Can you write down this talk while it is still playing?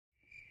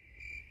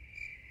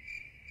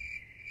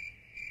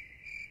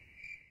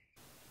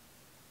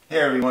Hey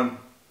everyone,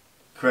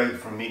 Craig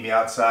from Meet Me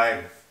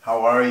Outside.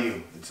 How are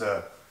you? It's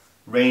a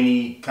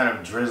rainy, kind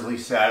of drizzly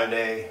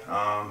Saturday.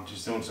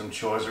 Just doing some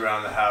chores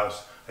around the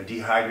house. I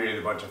dehydrated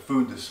a bunch of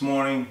food this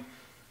morning,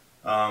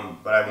 but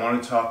I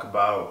want to talk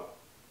about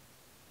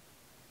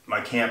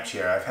my camp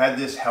chair. I've had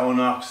this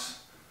Helinox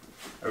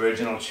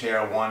original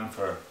chair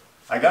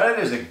I got it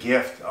as a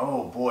gift.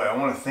 Oh boy, I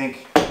want to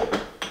think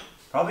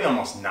probably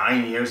almost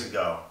 9 years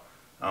ago.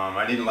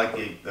 I didn't like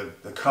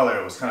the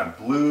color. It was kind of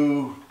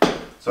blue.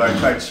 So I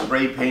tried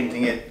spray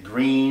painting it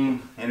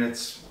green, and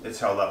it's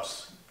held up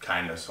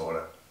kind of, sort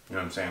of, you know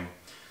what I'm saying?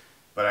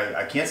 But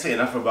I can't say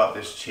enough about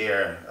this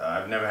chair.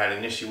 I've never had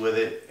an issue with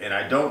it, and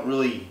I don't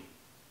really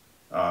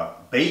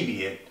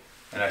baby it,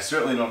 and I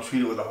certainly don't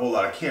treat it with a whole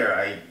lot of care.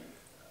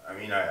 I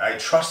mean, I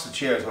trust the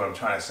chair is what I'm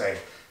trying to say.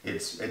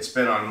 It's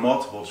been on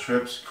multiple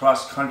trips,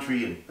 cross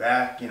country and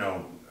back, you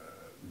know,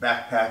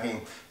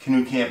 backpacking,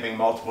 canoe camping,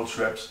 multiple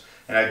trips,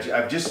 and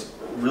I've just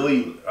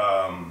really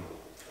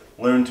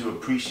learn to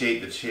appreciate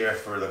the chair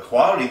for the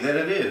quality that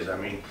it is. I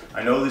mean,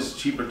 I know there's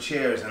cheaper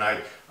chairs, and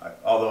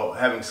although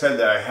having said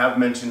that, I have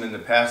mentioned in the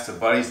past to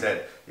buddies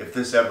that if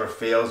this ever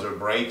fails or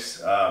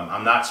breaks,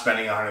 I'm not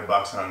spending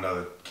 $100 on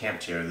another camp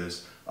chair.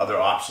 There's other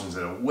options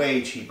that are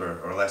way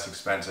cheaper or less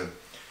expensive.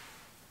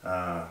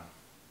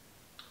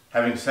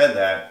 Having said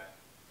that,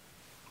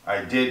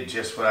 I did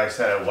just what I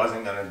said I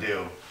wasn't going to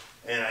do,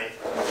 and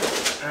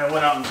I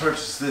went out and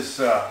purchased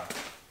this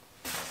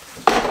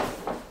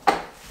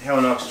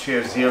Helinox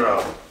Chair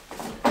Zero.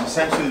 It's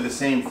essentially the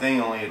same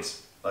thing, only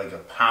it's like a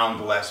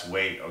pound less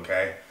weight,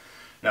 okay?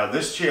 Now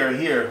this chair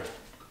here,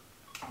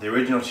 the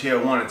original Chair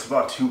 1, it's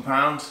about 2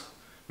 pounds,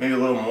 maybe a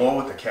little more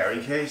with the carry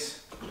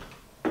case.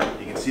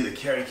 You can see the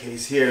carry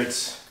case here,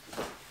 it's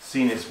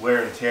seen its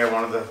wear and tear.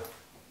 One of the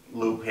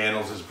loop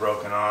handles is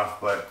broken off,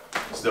 but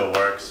still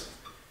works.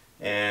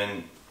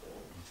 And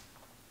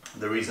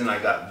the reason I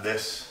got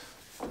this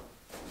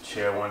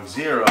Chair 1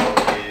 Zero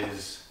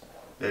is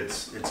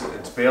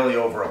it's barely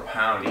over a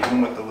pound,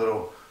 even with the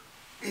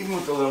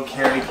little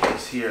carry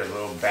case here, the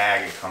little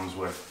bag it comes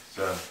with. It's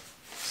a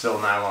sil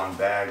nylon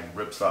bag,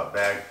 ripstop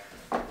bag.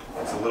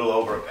 It's a little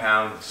over a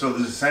pound, so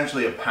there's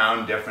essentially a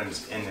pound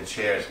difference in the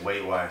chairs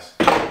weight-wise.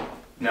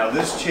 Now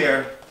this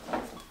chair,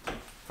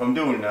 if I'm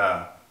doing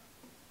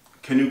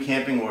canoe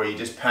camping where you're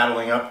just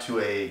paddling up to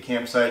a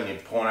campsite and you're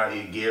pulling out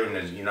your gear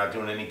and you're not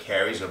doing any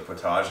carries or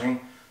portaging,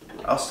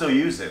 I'll still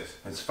use this.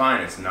 It's fine.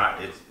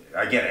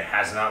 Again, it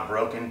has not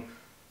broken.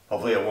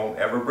 Hopefully it won't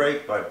ever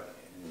break, but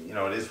you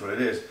know, it is what it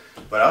is.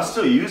 But I'll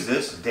still use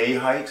this, day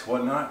hikes,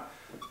 whatnot.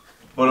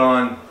 But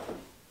on,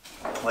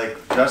 like,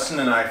 Justin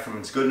and I from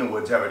It's Good in the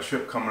Woods have a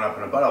trip coming up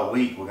in about a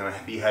week. We're going to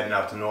be heading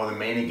out to northern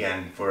Maine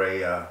again for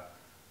a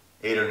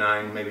 8 or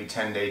 9, maybe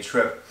 10-day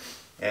trip.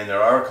 And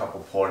there are a couple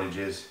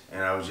portages,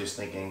 and I was just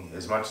thinking,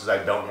 as much as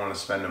I don't want to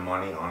spend the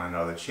money on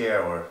another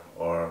chair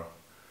or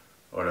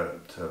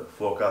to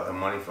fork out the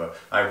money for,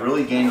 I've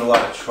really gained a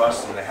lot of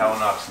trust in the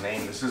Helinox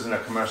name. This isn't a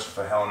commercial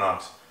for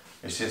Helinox.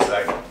 It's just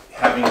like,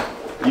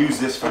 having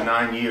used this for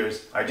 9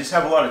 years, I just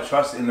have a lot of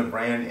trust in the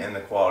brand and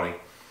the quality.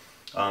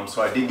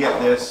 So I did get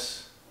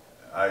this.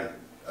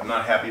 I'm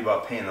not happy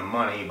about paying the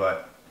money,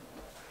 but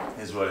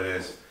it is what it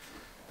is.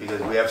 Because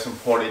we have some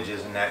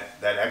portages, and that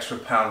extra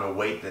pound of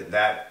weight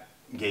that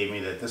gave me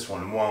that this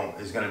one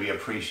won't is going to be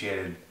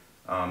appreciated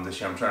this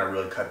year. I'm trying to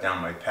really cut down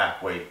my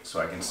pack weight so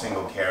I can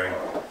single carry.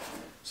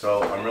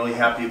 So I'm really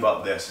happy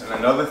about this. And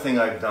another thing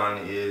I've done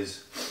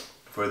is,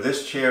 for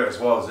this chair as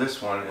well as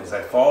this one, is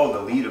I followed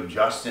the lead of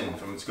Justin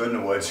from It's Good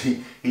in the Woods.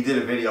 He did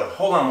a video.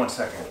 Hold on one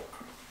second.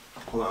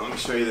 Hold on, let me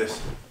show you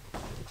this.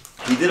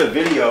 He did a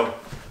video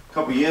a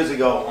couple years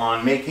ago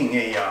on making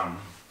a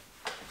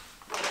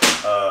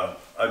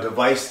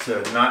device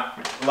to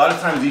not. A lot of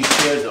times these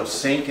chairs, they'll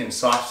sink in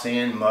soft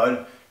sand,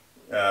 mud,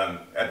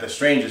 at the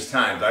strangest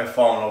times. I've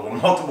fallen over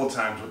multiple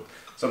times with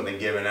something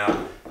giving out.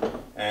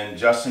 And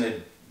Justin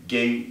had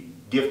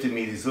gifted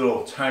me these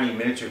little tiny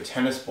miniature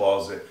tennis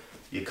balls that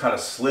you cut a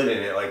slit in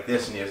it like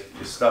this, and you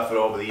stuff it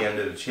over the end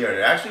of the chair.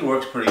 It actually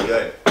works pretty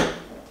good.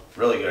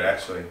 Really good,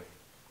 actually.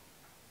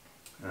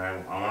 And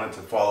I wanted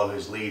to follow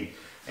his lead,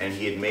 and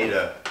he had made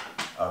a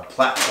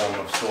platform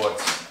of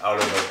sorts out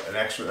of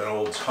an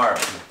old tarp,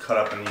 and cut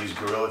up and used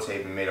Gorilla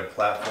Tape and made a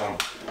platform.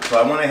 So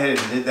I went ahead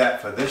and did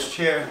that for this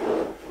chair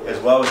as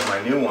well as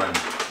my new one.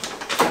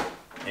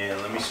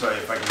 And let me show you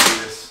if I can do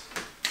this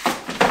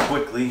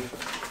quickly.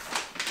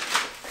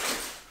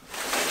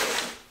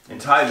 In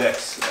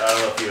Tyvek, I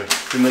don't know if you're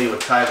familiar with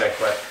Tyvek,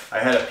 but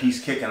I had a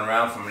piece kicking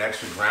around from an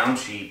extra ground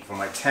sheet for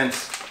my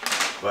tents,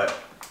 but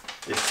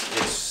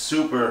it's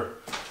super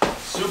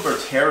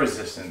tear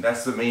resistant.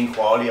 That's the main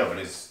quality of it.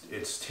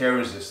 It's tear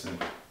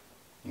resistant.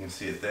 You can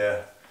see it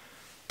there.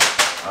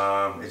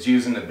 It's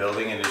used in the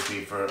building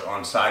industry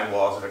on side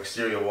walls or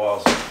exterior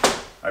walls.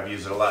 I've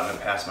used it a lot in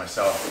the past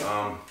myself.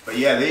 But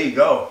yeah, there you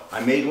go. I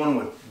made one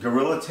with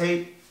Gorilla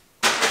Tape.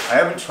 I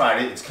haven't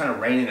tried it. It's kind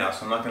of raining now,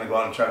 so I'm not going to go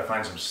out and try to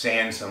find some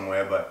sand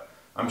somewhere, but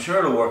I'm sure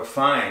it'll work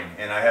fine.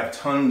 And I have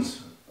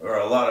tons, or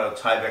a lot of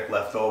Tyvek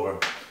left over.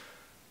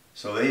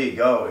 So there you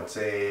go. It's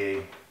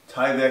a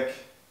Tyvek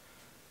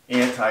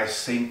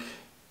anti-sink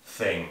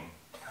thing.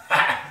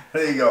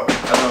 There you go. I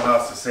don't know how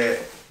else to say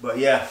it. But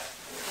yeah,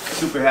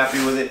 super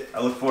happy with it.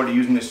 I look forward to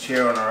using this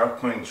chair on our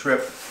upcoming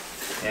trip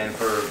and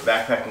for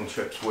backpacking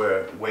trips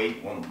where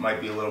weight might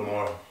be a little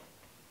more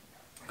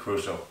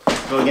crucial.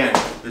 So again,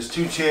 there's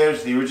two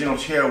chairs. The original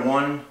chair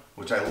 1,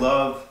 which I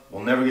love,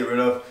 will never get rid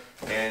of,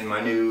 and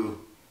my new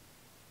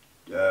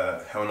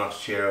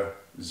Helinox chair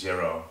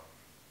 0.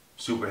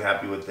 Super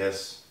happy with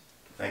this.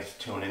 Thanks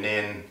for tuning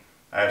in.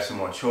 I have some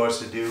more chores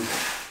to do.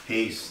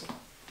 Peace.